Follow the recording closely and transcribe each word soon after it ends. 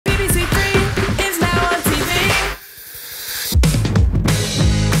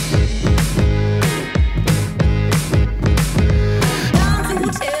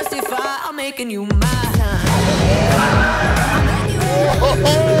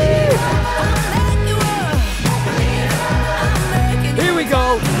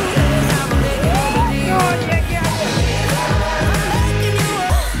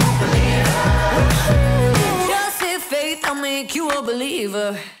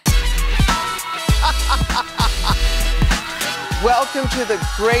diva. Welcome to the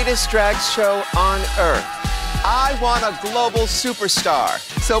greatest drag show on earth. I want a global superstar,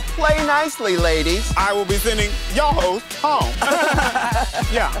 so play nicely, ladies. I will be sending your host home.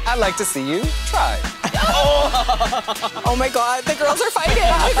 Yeah. I'd like to see you try. Oh my God, the girls are fighting.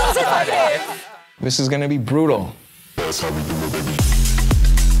 The girls are fighting. This is gonna be brutal.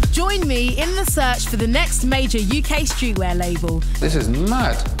 Join me in the search for the next major UK streetwear label. This is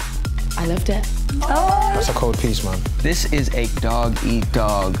mad. I loved it. That's a cold piece, man. This is a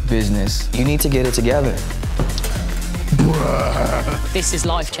dog-eat-dog business. You need to get it together. This is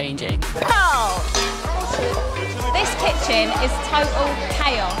life-changing. Oh! This kitchen is total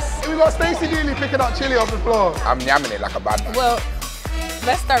chaos. We got Stacey nearly picking up chili off the floor. I'm yamming it like a bad man. Well,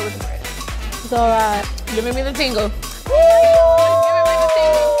 let's start with the bread. It's all right. Giving me the tingle.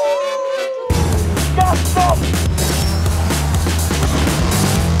 Stop, stop!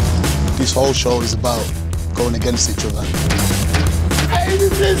 This whole show is about going against each other. Hey,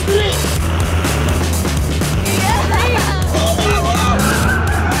 this is lit!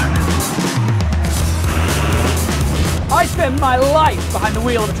 I spent my life behind the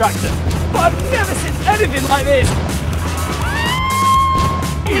wheel of a tractor, but I've never seen anything like this.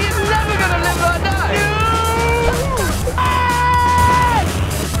 He's never gonna live like that.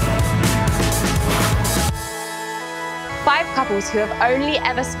 Five couples who have only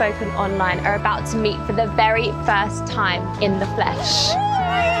ever spoken online are about to meet for the very first time in the flesh.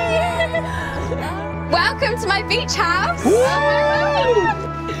 Welcome to my beach house.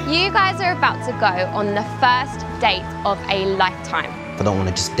 You guys are about to go on the first date of a lifetime. I don't want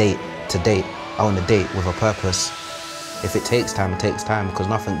to just date to date. I want to date with a purpose. If it takes time, it takes time, because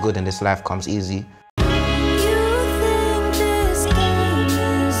nothing good in this life comes easy.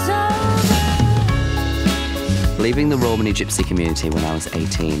 Leaving the Romani Gypsy community when I was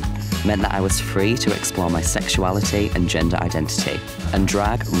 18 meant that I was free to explore my sexuality and gender identity, and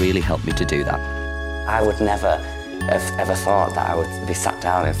drag really helped me to do that. I would never have ever thought that I would be sat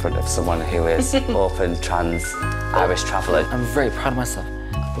down in front of someone who is open, trans, Irish traveller. I'm very proud of myself.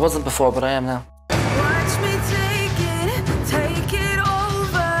 I wasn't before, but I am now. Watch me take it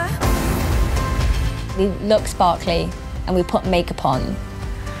over. We look sparkly and we put makeup on,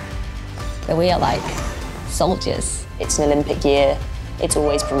 but we are like soldiers. It's an Olympic year. It's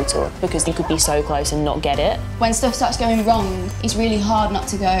always brutal because you could be so close and not get it. When stuff starts going wrong, it's really hard not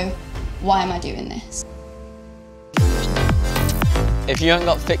to go, why am I doing this? If you haven't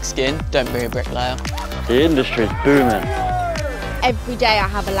got thick skin, don't be a bricklayer. The industry's booming. Every day I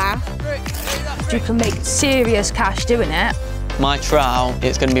have a laugh. You can make serious cash doing it. My trowel,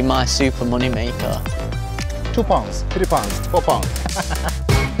 it's going to be my super money maker. £2, £3, £4.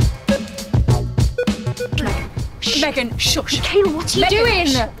 Megan, shush. Michaela, what are you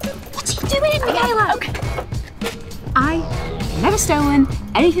doing? What are you doing, Michaela? Okay. I've never stolen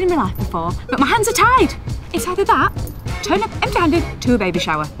anything in my life before, but my hands are tied. It's either that, turn up empty-handed to a baby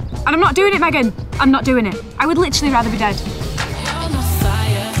shower. And I'm not doing it, Megan. I'm not doing it. I would literally rather be dead.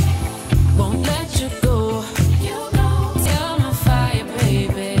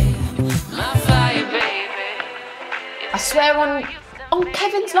 I swear on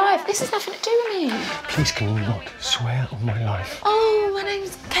Kevin's life, this has nothing to do with me. Please, can you not swear on my life? Oh, my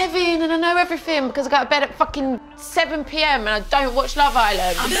name's Kevin and I know everything because I go to bed at fucking 7 PM and I don't watch Love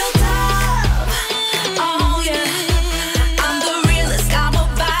Island. I'm built up. Oh yeah.